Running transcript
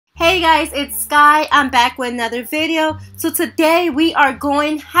Hey guys, it's Sky. I'm back with another video. So today we are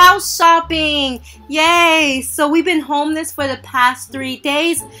going house shopping. Yay! So we've been homeless for the past 3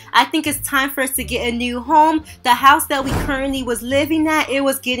 days. I think it's time for us to get a new home. The house that we currently was living at, it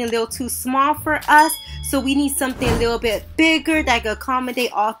was getting a little too small for us. So we need something a little bit bigger that can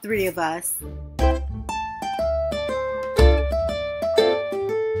accommodate all 3 of us.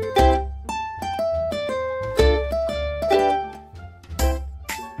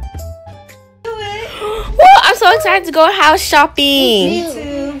 I'm so excited to go house shopping. Me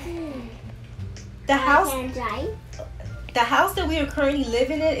too. The house that we are currently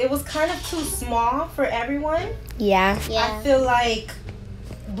living in, it was kind of too small for everyone. Yeah. I feel like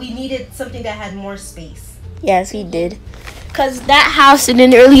we needed something that had more space. Yes, we did. Because that house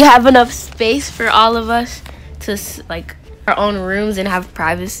didn't really have enough space for all of us to, like, our own rooms and have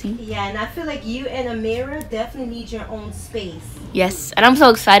privacy. Yeah, and I feel like you and Amira definitely need your own space. Yes, and I'm so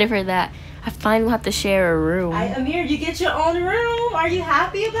excited for that. I finally have to share a room. Amir, you get your own room. Are you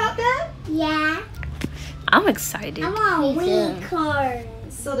happy about that? Yeah. I'm excited. I want a unicorn.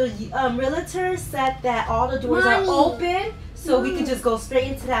 So the realtor said that all the doors are open, so we can just go straight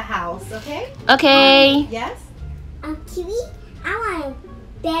into the house, okay? Okay. Yes? Kiwi, I want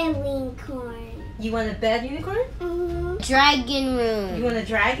a bed unicorn. You want a bed unicorn? Mm-hmm. Dragon room. You want a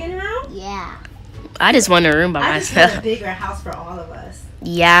dragon room? Yeah. I just want a room by I myself. just want a bigger house for all of us.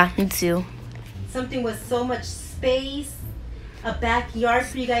 Yeah, me too. Something with so much space, a backyard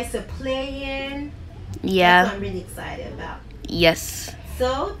for you guys to play in. Yeah. That's what I'm really excited about. Yes.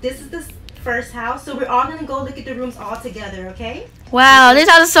 So this is the first house. So we're all gonna go look at the rooms all together, okay? Wow, this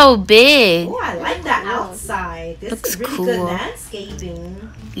house is so big. Oh, I like that outside. This Looks is really cool. good landscaping.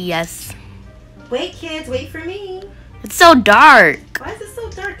 Yes. Wait, kids, wait for me. It's so dark. Why is it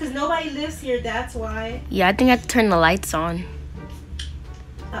so dark? Because nobody lives here, that's why. Yeah, I think I have to turn the lights on.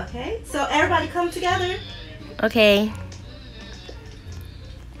 Okay, so everybody come together. Okay.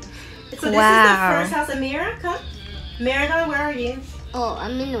 So this Wow. is the first house. Amira, come. Meridon, where are you? Oh,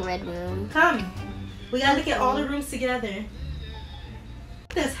 I'm in the red room. Come. We gotta look at all the rooms together.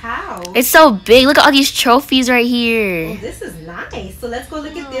 This house. It's so big. Look at all these trophies right Oh, here. this is nice. So let's go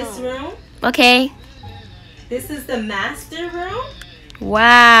look at this room. Okay. This is the master room.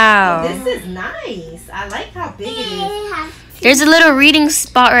 Wow. This is nice. I like how big it is. There's a little reading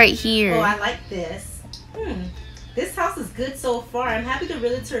spot right here. Oh, I like this. This house is good so far. I'm happy the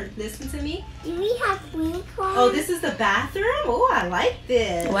realtor listened to me. Do we have unicorns? Oh, this is the bathroom. Oh, I like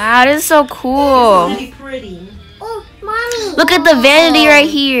this. Wow, this is so cool. This is really pretty. Oh, mommy. Look at the vanity right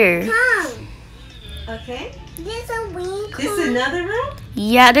here. Come. Okay. There's a unicorn. This is another room.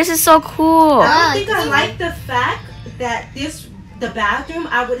 Yeah, this is so cool. I don't think I like the fact that the bathroom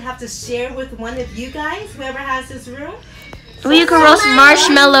I would have to share with one of you guys, whoever has this room. Well, you can roast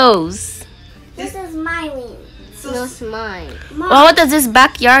marshmallows. This is my room. No, it's mine. Well, what does this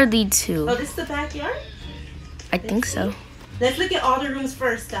backyard lead to? Oh, this is the backyard? I think so. Let's look at all the rooms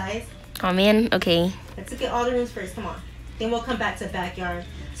first, guys. Oh, man. Okay. Let's look at all the rooms first. Come on. Then we'll come back to the backyard.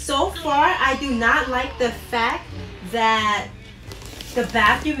 So far, I do not like the fact that the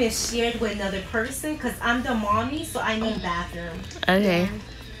bathroom is shared with another person because I'm the mommy, so I need bathroom. Okay.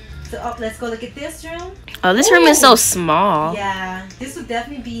 So let's go look at this room. Oh, this room is so small. Yeah, this would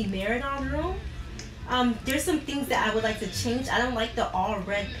definitely be Meridon room. There's some things that I would like to change. I don't like the all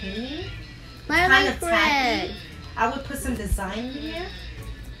red painting. I Kind like of red. tacky. I would put some design in here.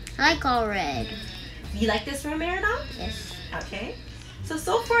 I like all red. You like this room, Meridon? Yes. Okay. So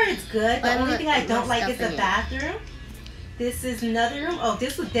far it's good. The only thing I don't like is the bathroom. This is another room. Oh,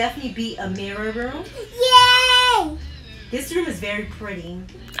 this would definitely be a mirror room. Yay! This room is very pretty.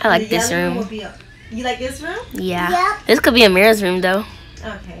 I like The this yellow room. Will be you like this room? Yeah. Yep. This could be Amira's room, though.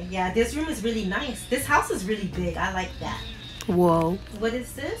 Okay, yeah, this room is really nice. This house is really big. I like that. Whoa. What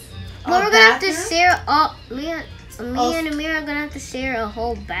is this? Well, A we're gonna have to bathroom? share me and Amir are gonna have to share a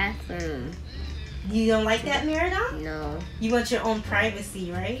whole bathroom. You don't like that, Meridon? No. You want your own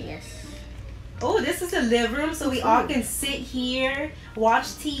privacy, right? Yes. Oh, this is the living room, so we all can sit here, watch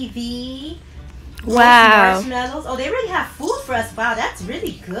TV. Wow. Marshmallows. Oh, they already have food for us. Wow, that's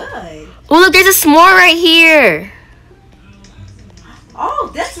really good. Oh, look, there's a s'more right here.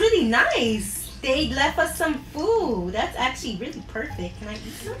 Oh, that's really nice. They left us some food. That's actually really perfect. Can I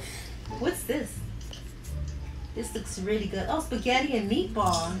eat some? What's this? This looks really good. Oh, spaghetti and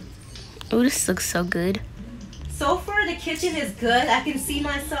meatball. Oh, this looks so good. So far, the kitchen is good. I can see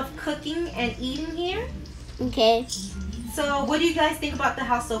myself cooking and eating here. Okay. So, what do you guys think about the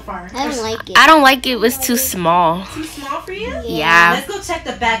house so far? I don't like it. I don't like it. It was too small. Too small for you? Yeah. Let's go check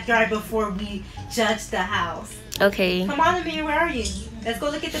the backyard before we judge the house. Okay. Come on, Amir, where are you? Let's go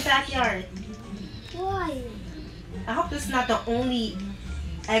look at the backyard. Why? I hope this is not the only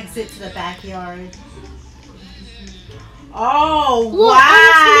exit to the backyard. Oh,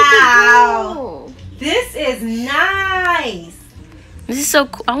 wow. This is nice. This is so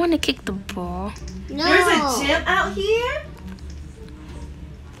cool. I want to kick the ball. No. There's a gym out here.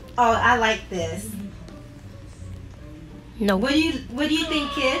 Oh, I like this. No. What do you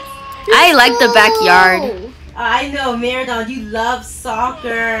think, kids? I like the backyard. I know, Maradon, you love soccer.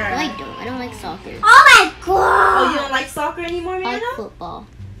 I don't. I don't like soccer. Oh my god! Oh, you don't like soccer anymore, I like Maradon? football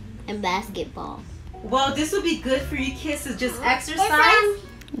and basketball. Well, this would be good for you kids to just exercise.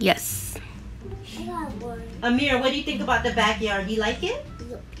 Yes. I got one. Amir, what do you think about the backyard? You like it?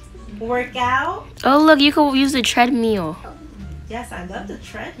 Work out? Oh, look, you can use the treadmill. Yes, I love the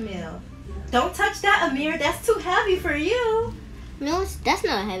treadmill. Don't touch that, Amir. That's too heavy for you. No, that's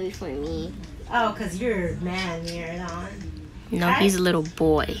not heavy for me. Oh, because you're a man, Maradon. No, he's a little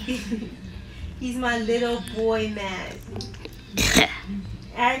boy. He's my little boy man.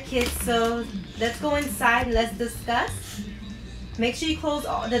 Alright, kids, so let's go inside and let's discuss. Make sure you close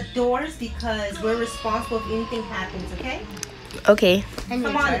all the doors because we're responsible if anything happens, okay? Okay.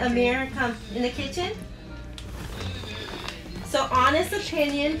 Come on, Amir, come in the kitchen. So, honest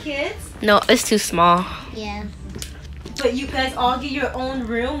opinion, kids. No, it's too small. Yeah. But you guys all get your own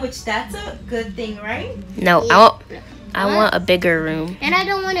room, which that's a good thing, right? No, Yeah. I want a bigger room. And I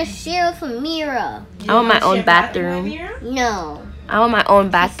don't want to share with Amira. You I want my wanna own share bathroom. Amir? No. I want my own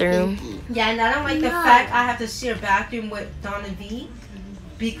bathroom. Yeah, and I don't like the fact I have to share a bathroom with Donna V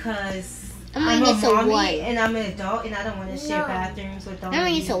because I'm I'm gonna a get some mommy one. and I'm an adult and I don't want to share No. bathrooms with Donna I'm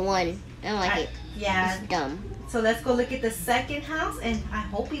gonna V. use a one. I don't like it. Yeah, It's dumb. so let's go look at the second house and I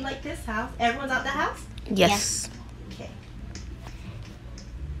hope you like this house. Everyone's out the house? Yes. Okay.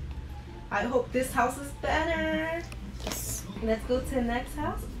 I hope this house is better. Yes. Let's go to the next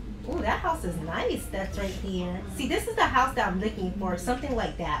house. Oh, that house is nice. That's right here. See, this is the house that I'm looking for. Something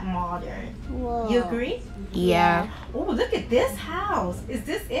like that, modern. Whoa. You agree? Yeah. Oh, look at this house. Is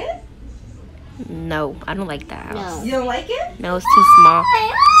this it? No, I don't like that house. No. You don't like it? No, it's too small.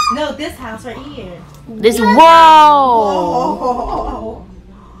 No, this house right here. This whoa. Oh.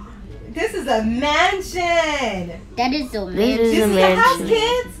 This is a mansion. That is the This man. is This a is the house, mansion.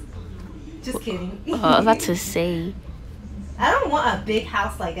 kids. Just kidding. I was about to say I don't want a big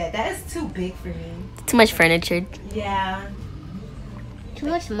house like that. That is too big for me. too much furniture. Yeah. Too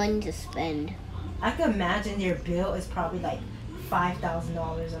much money to spend. I can imagine your bill is probably like $5,000 a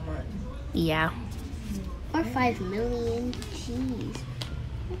month. Yeah. Or 5 million. Jeez.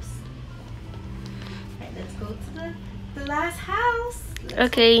 Oops. Alright, let's go to the last house.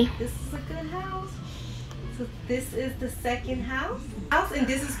 Okay. This is a good house. So this is the second house. And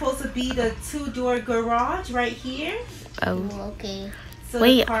this is supposed to be the 2-door garage right here. Oh. Oh, okay. So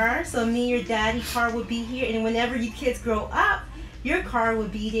Wait. the car, so me and your daddy car would be here. And whenever you kids grow up, your car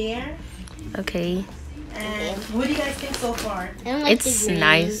would be there. Okay. And what do you guys think so far? I don't like It's the green.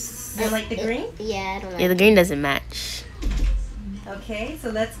 nice. Do you like the green? Yeah, I don't like Yeah, the green doesn't match. Okay, so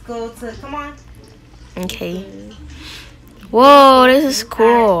let's go to, come on. Okay. Whoa, this is cool.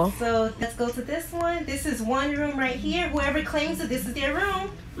 Alright, so let's go to this one. This is one room right here. Whoever claims that this is their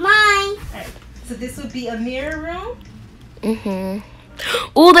room. Mine. Alright, so this would be a mirror room. Mhm.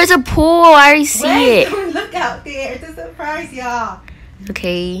 Oh, there's a pool. I already see Wait, it. don't look out there. It's a surprise, y'all.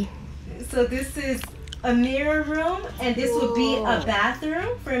 Okay. So this is a mirror room, and this would be a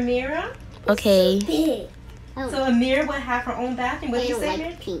bathroom for Mira. Okay. Big. So Amira would have her own bathroom. What I did you don't say, like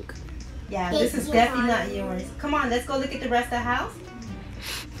Amir? pink. Yeah, this is definitely not yours. Come on, let's go look at the rest of the house.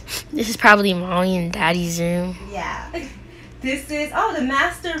 This is probably mommy and daddy's room. Yeah. This is, the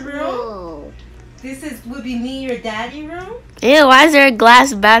master room. Oh. This would be me and your daddy room. Ew, why is there a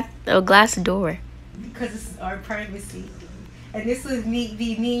glass door? Because this is our privacy. And this would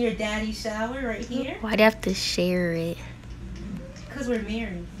be me and your daddy's shower right here. Why'd you have to share it? Because we're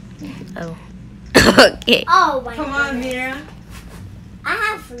married. Oh. Okay. Oh my Come on, goodness. Mira. I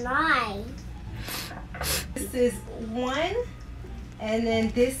have 9. This is 1. And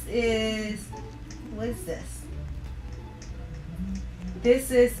then this is, what is this?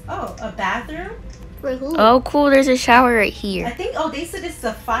 This is, a bathroom. For who? Oh, cool. There's a shower right I here. think, they said this is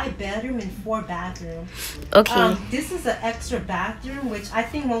a 5-bedroom and 4-bathroom. Okay. This is an extra bathroom, which I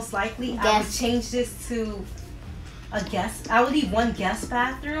think most likely I would Guest. change this to a guest. I would leave one guest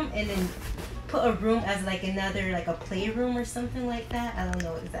bathroom and then put a room as like another, like a playroom or something like that. I don't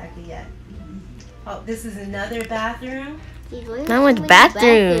know exactly yet. Oh, this is another bathroom. Jeez, why are Not much so many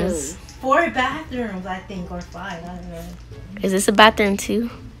bathrooms. 4 bathrooms, I think, or 5. I don't know. Is this a bathroom too?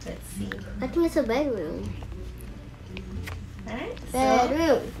 Let's see. I think it's a bedroom. Alright, so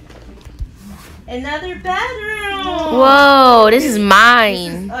Bedroom. another bedroom. Whoa, this is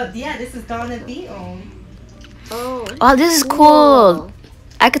mine. Yeah, this is Donna B own. Oh, this is cool.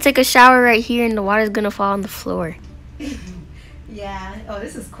 I could take a shower right here and the water's gonna fall on the floor. Yeah. Oh,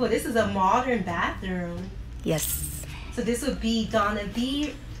 this is cool. This is a modern bathroom. Yes. So this would be Donna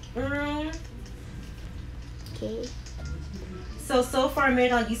B room. Okay. So far,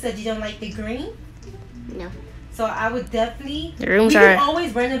 Meridon, you said you don't like the green? No. So I would definitely. The rooms we are. can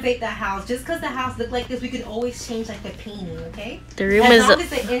always renovate the house. Just because the house look like this, we could always change like the painting. Okay. The room as is. long as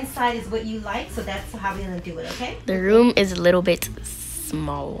the inside is what you like, so that's how we're gonna do it. Okay. The room is a little bit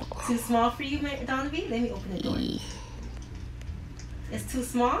small. Too small for you, Donna B? Let me open the door. It's too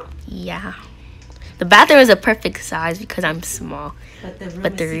small. Yeah. The bathroom is a perfect size because I'm small. But the room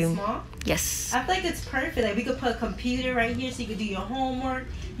But is the too room- small. Yes. I feel like it's perfect. Like we could put a computer right here, so you could do your homework.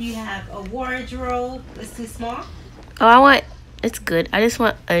 You have a wardrobe. It's too small. Oh, it's good. I just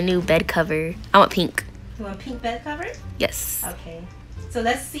want a new bed cover. I want pink. You want pink bed cover? Yes. Okay. So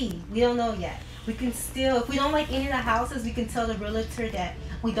let's see. We don't know yet. We can still, if we don't like any of the houses, we can tell the realtor that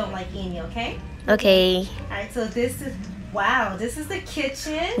we don't like any. Okay. Okay. All right. So this is this is the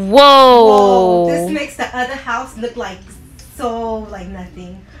kitchen. Whoa. This makes the other house look like like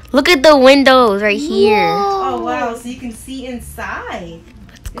nothing. Look at the windows right here. Oh wow! So you can see inside.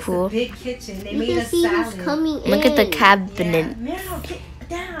 That's It's cool. a big kitchen. They You made can a see who's salad. coming in. Look at the Yeah. cabinet. Meryl, get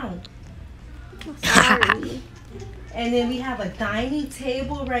down. Sorry. And then we have a dining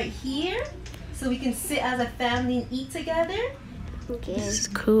table right here, so we can sit as a family and eat together. Okay. This is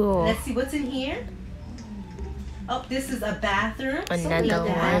cool. Let's see what's in here. Oh, this is a bathroom. So many Another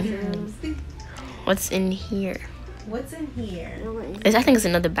one. bathrooms. What's in here? What's in here? I think it's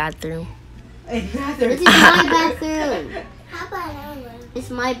another bathroom. Another. This is my bathroom. How about that one? It's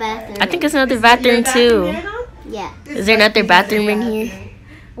my bathroom. I think it's another Is that your bathroom too. Meryl? Yeah. This Is there must another be bathroom in here?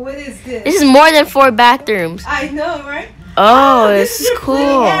 What is this? This is more than 4 bathrooms. I know, right? Oh, this this is your play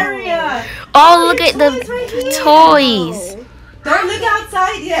cool. area. Oh, look your at the toys right here. toys. Don't look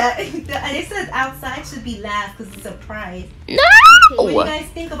outside yet. They said outside should be last because it's a surprise. What do you No. guys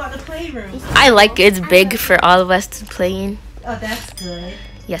think about the playroom? I like it. It's big for all of us to play in. Oh, that's good.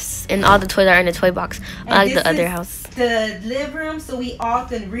 Yes, and all the toys are in the toy box. And I like this the other is house. The living room, so we all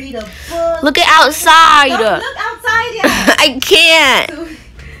can read a book. Look at outside. Don't look outside yet. I can't.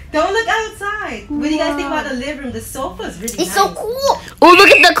 Don't look outside. What do you guys think about the living room? The sofa's really nice. It's so cool. Oh, look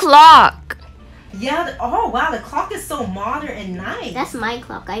at the clock. Yeah. Oh, wow. The clock is so modern and nice. That's my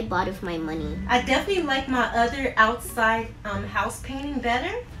clock. I bought it with my money. I definitely like my other outside house painting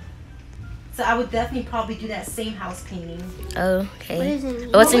better. So I would definitely probably do that same house painting. Okay. What is in here?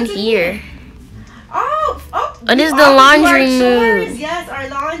 What's in What's in here? Oh, Oh, this is we the always do laundry our chores. room. Yes, our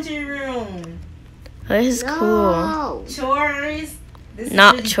laundry room. Oh, this is cool. No. Chores. This is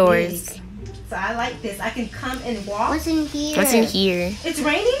Not really chores. big. So I like this. I can come and walk. What's in here? What's in here? It's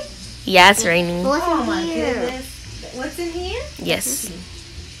raining? Yeah, it's raining. What's Oh in my here? goodness. What's in here? Yes.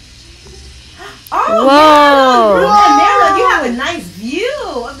 Oh, Whoa. Marilyn, and Marilyn, you have a nice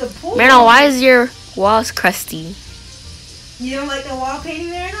view of the pool. Marilyn, why is your walls crusty? You don't like the wall painting,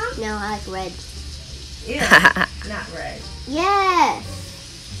 Marilyn? No, I like red. Ew, not red.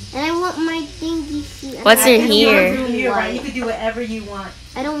 Yes. And I want my thingy sheet. What's in It's here? your room, you're right. You White. could do whatever you want.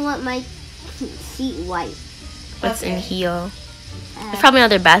 I don't want my sheet white. What's in Okay. here? Uh, There's probably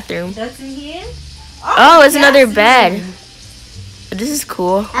another bathroom. What's in here? Oh, it's another guest bed. room. This is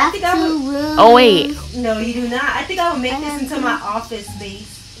cool. I have think I would- 2 rooms. Oh, wait. No, you do not. I think I would make I this have into to- my office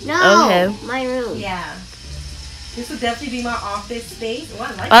space. No. Okay. My room. Yeah. This would definitely be my office space.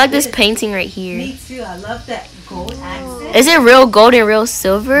 Oh, I like this painting right here. Me too. I love that gold accent. Is it real gold and real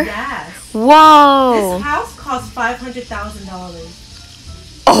silver? Yes. Whoa. This house costs $500,000.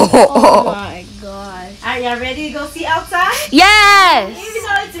 Oh. my gosh. Are y'all ready to go see outside? Yes. Even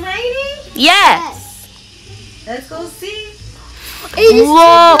though it's raining, Yes. let's go see.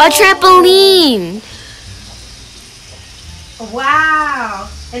 Whoa. A trampoline. Wow.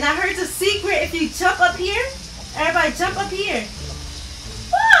 And I heard the secret. If you jump up here, everybody jump up here.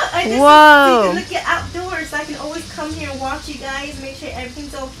 Whoa. And this Whoa. Is, so you can look at outdoors. So I can always come here and watch you guys, make sure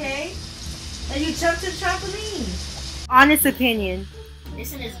everything's okay. And you jump to the trampoline. Honest opinion.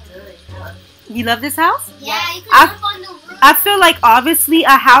 This one is good. You love this house? Yeah, you can I- jump on the roof. I feel like obviously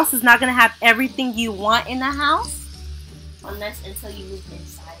a house is not going to have everything you want in the house. Unless until you move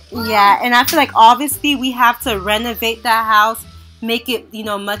inside. Yeah, and I feel like obviously we have to renovate that house, make it,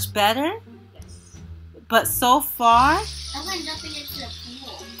 much better. Yes. But so far, I went jumping into the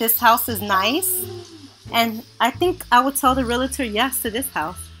pool. this house is nice. And I think I would tell the realtor yes to this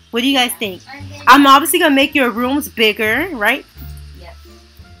house. What do you guys think? I'm obviously gonna make your rooms bigger, right? Yes.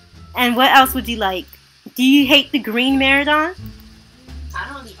 And what else would you like? Do you hate the green, Meridon?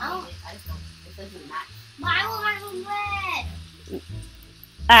 I don't need it. I just don't. It doesn't match. I will have a red.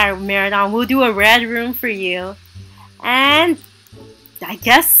 Alright, Meridon, we'll do a red room for you. And I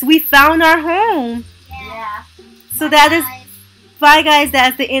guess we found our home. Yeah. So that is, bye guys,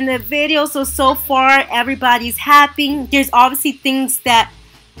 that's the end of the video. So far everybody's happy. There's obviously things that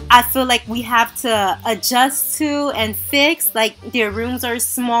I feel like we have to adjust to and fix. Like their rooms are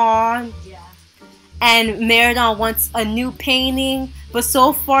small. Yeah. And Meridon wants a new painting. But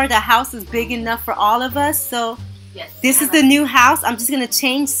so far the house is big enough for all of us. So Yes. this is the new house. I'm just going to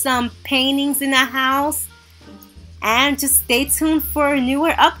change some paintings in the house. And just stay tuned for a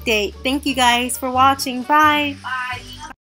newer update. Thank you guys for watching. Bye. Bye.